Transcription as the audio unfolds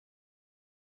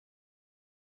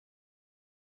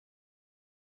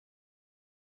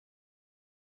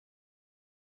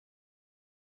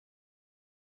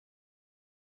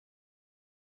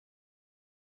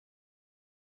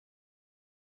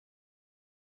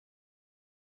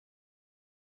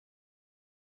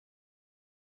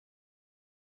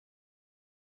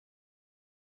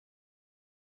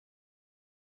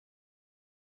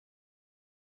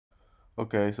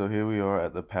Okay, so here we are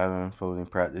at the pattern folding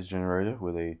practice generator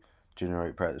where they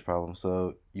generate practice problems.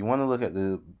 So you want to look at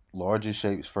the largest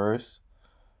shapes first,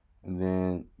 and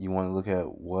then you want to look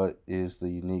at what is the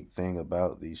unique thing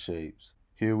about these shapes.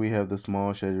 Here we have the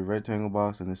small shaded rectangle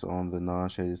box, and it's on the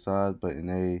non-shaded side, but in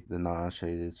A, the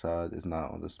non-shaded side is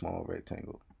not on the small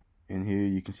rectangle. And here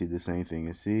you can see the same thing.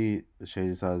 In C, the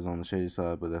shaded side is on the shaded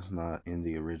side, but that's not in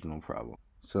the original problem.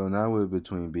 So now we're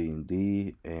between B and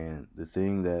D, and the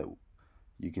thing that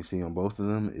you can see on both of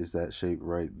them is that shape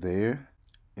right there.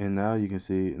 And now you can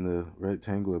see in the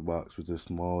rectangular box with the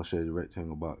small shaded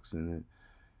rectangle box in it,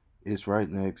 it's right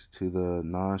next to the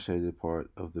non-shaded part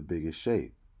of the biggest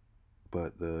shape.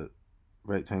 But the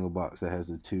rectangle box that has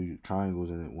the two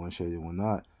triangles in it, one shaded, one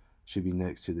not, should be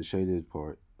next to the shaded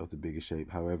part of the biggest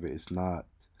shape. However, it's not.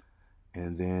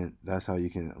 And then that's how you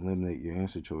can eliminate your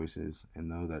answer choices and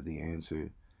know that the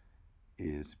answer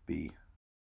is B.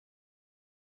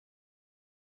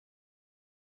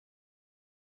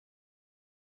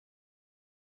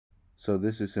 So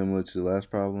this is similar to the last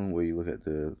problem where you look at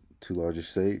the two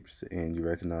largest shapes and you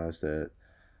recognize that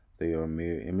they are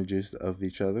mirror images of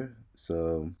each other.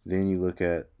 So then you look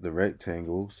at the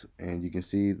rectangles and you can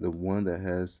see the one that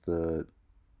has the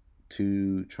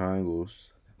two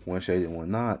triangles, one shaded and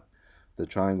one not. The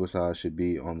triangle side should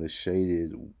be on the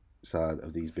shaded side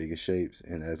of these biggest shapes,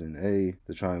 and as in A,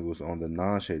 the triangle is on the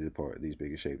non-shaded part of these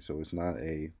biggest shapes, so it's not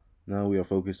A. Now we are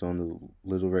focused on the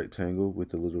little rectangle with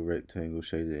the little rectangle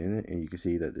shaded in it, and you can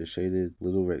see that the shaded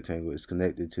little rectangle is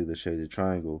connected to the shaded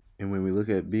triangle. And when we look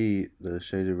at B, the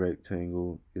shaded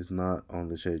rectangle is not on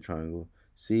the shaded triangle.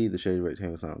 C, the shaded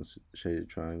rectangle is not on the shaded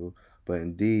triangle, but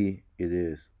in D, it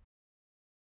is.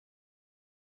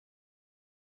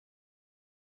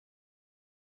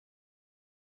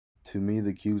 To me,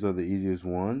 the cubes are the easiest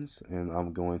ones, and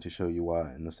I'm going to show you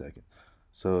why in a second.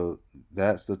 So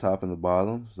that's the top and the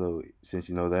bottom. So since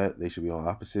you know that, they should be on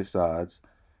opposite sides,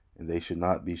 and they should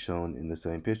not be shown in the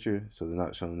same picture. So they're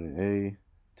not shown in A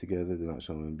together, they're not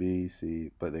shown in B,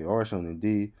 C, but they are shown in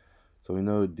D. So we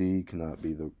know D cannot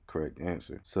be the correct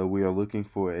answer. So we are looking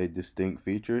for a distinct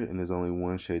feature, and there's only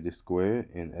one shaded square.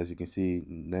 And as you can see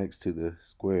next to the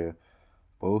square,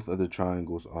 both of the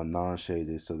triangles are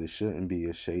non-shaded, so there shouldn't be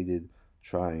a shaded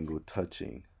triangle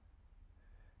touching.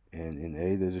 And in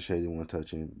A, there's a shaded one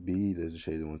touching. B, there's a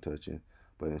shaded one touching.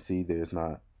 But in C, there's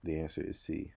not. The answer is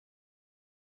C.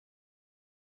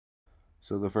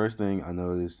 So the first thing I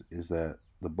noticed is that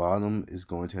the bottom is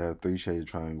going to have three shaded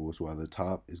triangles, while the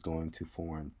top is going to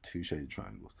form two shaded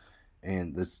triangles.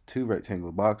 And the two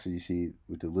rectangular boxes you see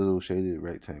with the little shaded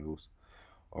rectangles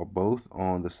are both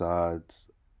on the sides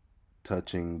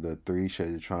touching the three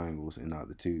shaded triangles and not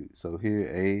the two. So here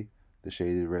A, the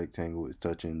shaded rectangle, is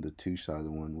touching the two-sided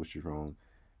one, which is wrong.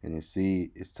 And then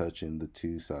C is touching the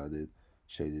two-sided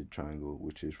shaded triangle,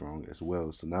 which is wrong as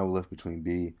well. So now we're left between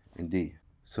B and D.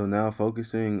 So now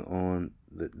focusing on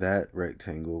that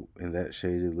rectangle and that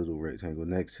shaded little rectangle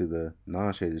next to the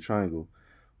non-shaded triangle,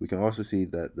 we can also see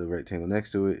that the rectangle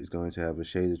next to it is going to have a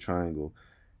shaded triangle,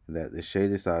 and that the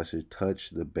shaded side should touch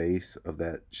the base of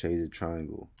that shaded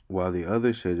triangle, while the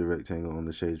other shaded rectangle on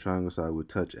the shaded triangle side would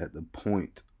touch at the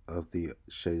point of the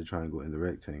shaded triangle in the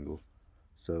rectangle.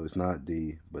 So it's not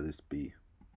D, but it's B.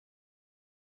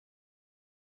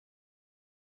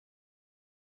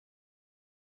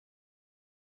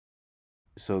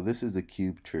 So this is the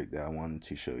cube trick that I wanted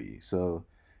to show you. So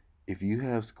if you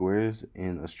have squares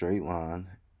in a straight line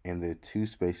and they're two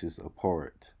spaces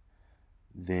apart,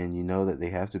 then you know that they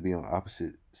have to be on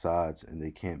opposite sides and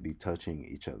they can't be touching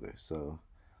each other. So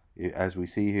as we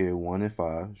see here, 1 and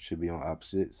 5 should be on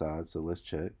opposite sides, so let's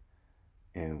check.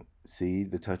 And C,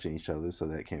 the touching each other, so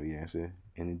that can't be the answer.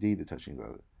 And D, the touching each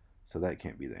other, so that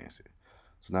can't be the answer.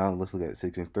 So now let's look at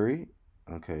 6 and 3.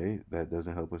 Okay, that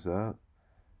doesn't help us out.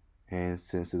 And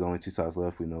since there's only two sides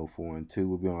left, we know 4 and 2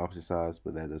 will be on opposite sides,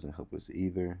 but that doesn't help us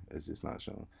either, as it's not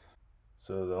shown.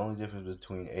 So the only difference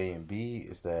between A and B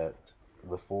is that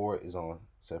the 4 is on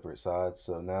separate sides.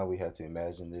 So now we have to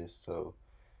imagine this. So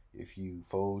if you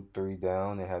fold 3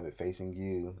 down and have it facing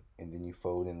you, and then you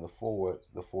fold in the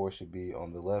 4 should be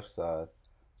on the left side.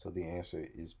 So the answer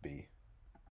is B.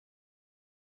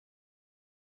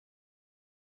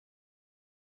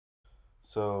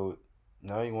 So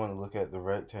now you want to look at the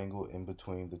rectangle in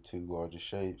between the two largest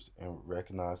shapes and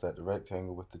recognize that the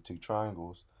rectangle with the two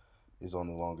triangles is on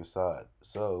the longest side.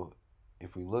 So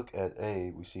if we look at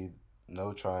A, we see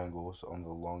no triangles on the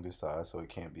longest side, so it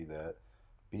can't be that.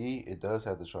 B, it does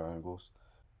have the triangles.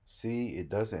 C, it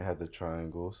doesn't have the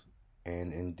triangles.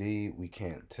 And in D, we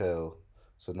can't tell.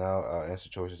 So now our answer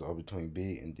choices are between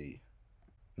B and D.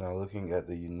 Now looking at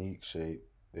the unique shape,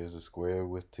 there's a square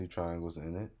with two triangles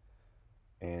in it.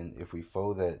 And if we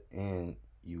fold that in,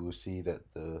 you will see that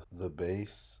the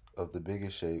base of the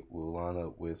biggest shape will line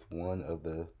up with one of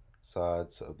the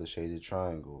sides of the shaded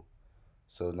triangle.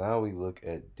 So now we look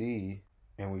at D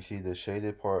and we see the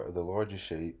shaded part of the largest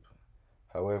shape.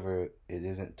 However, it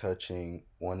isn't touching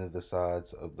one of the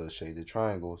sides of the shaded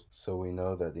triangles, so we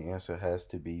know that the answer has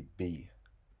to be B.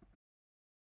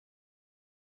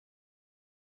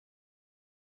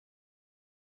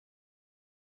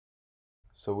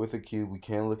 So with a cube, we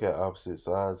can look at opposite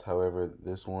sides. However,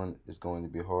 this one is going to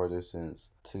be harder since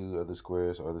two of the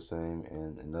squares are the same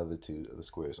and another two of the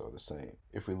squares are the same.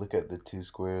 If we look at the two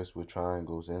squares with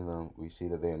triangles in them, we see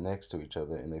that they are next to each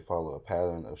other and they follow a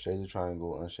pattern of shaded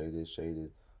triangle, unshaded,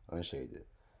 shaded, unshaded.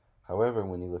 However,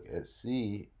 when you look at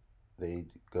C, they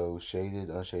go shaded,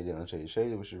 unshaded, unshaded,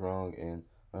 shaded, which is wrong, and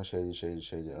unshaded, shaded,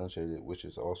 shaded, unshaded, which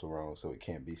is also wrong. So it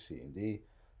can't be C and D.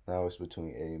 Now it's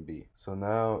between A and B. So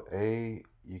now A,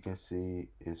 you can see,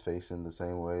 is facing the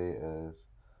same way as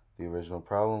the original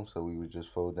problem. So we would just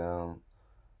fold down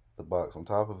the box on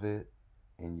top of it,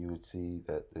 and you would see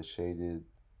that the shaded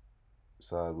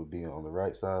side would be on the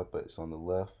right side, but it's on the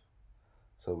left.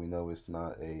 So we know it's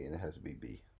not A and it has to be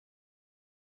B.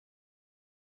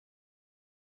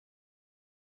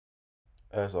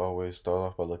 As always, start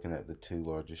off by looking at the two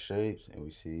largest shapes, and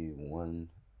we see one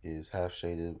is half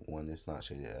shaded, one is not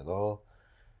shaded at all.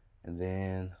 And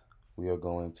then we are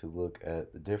going to look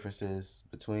at the differences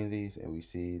between these, and we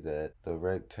see that the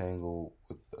rectangle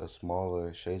with a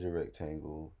smaller shaded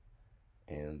rectangle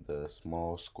and the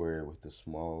small square with the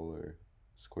smaller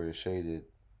square shaded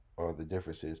are the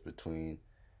differences between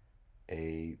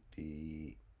A,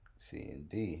 B, C, and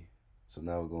D. So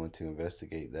now we're going to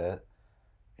investigate that,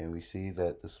 and we see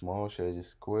that the small shaded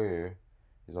square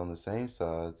is on the same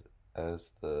side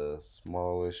as the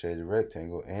smaller shaded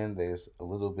rectangle, and there's a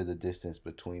little bit of distance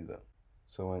between them.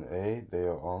 So in A, they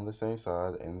are on the same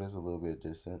side and there's a little bit of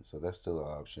distance, so that's still an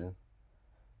option.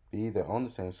 B, they're on the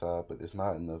same side, but there's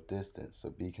not enough distance, so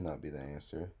B cannot be the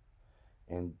answer.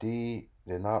 And D,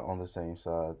 they're not on the same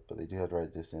side, but they do have the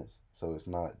right distance, so it's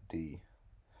not D.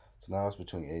 So now it's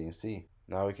between A and C.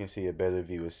 Now we can see a better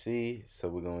view of C, so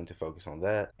we're going to focus on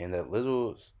that. And that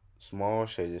little small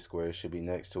shaded square should be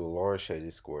next to a large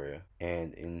shaded square.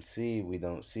 And in C, we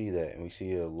don't see that. And we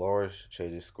see a large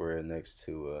shaded square next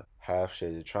to a half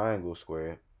shaded triangle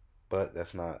square, but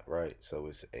that's not right, so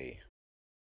it's A.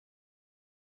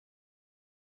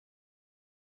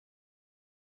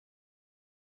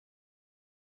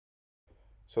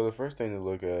 So the first thing to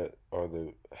look at are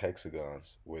the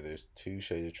hexagons, where there's two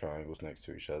shaded triangles next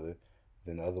to each other.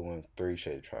 Then the other one, three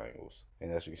shaded triangles.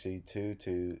 And as you can see, 2,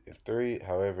 2, and 3.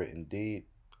 However, indeed,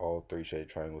 all three shaded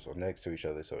triangles are next to each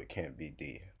other, so it can't be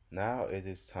D. Now it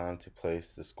is time to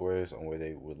place the squares on where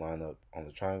they would line up on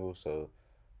the triangle. So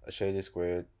a shaded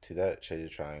square to that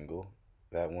shaded triangle,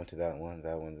 that one to that one,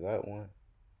 that one to that one,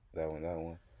 that one, that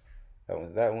one, that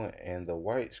one, that one, and the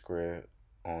white square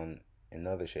on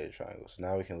another shaded triangle. So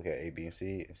now we can look at A, B, and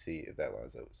C and see if that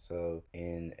lines up. So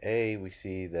in A, we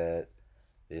see that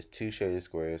there's two shaded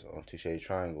squares on two shaded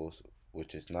triangles,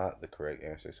 which is not the correct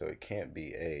answer, so it can't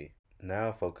be A.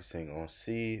 Now focusing on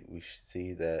C, we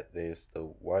see that there's the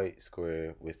white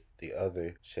square with the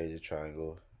other shaded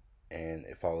triangle, and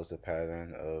it follows the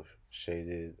pattern of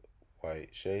shaded, white,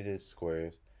 shaded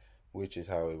squares, which is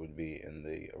how it would be in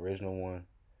the original one.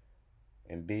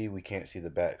 And B, we can't see the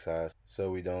back side, so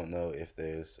we don't know if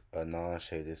there's a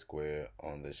non-shaded square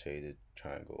on the shaded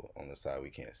triangle on the side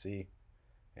we can't see,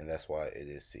 and that's why it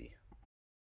is C.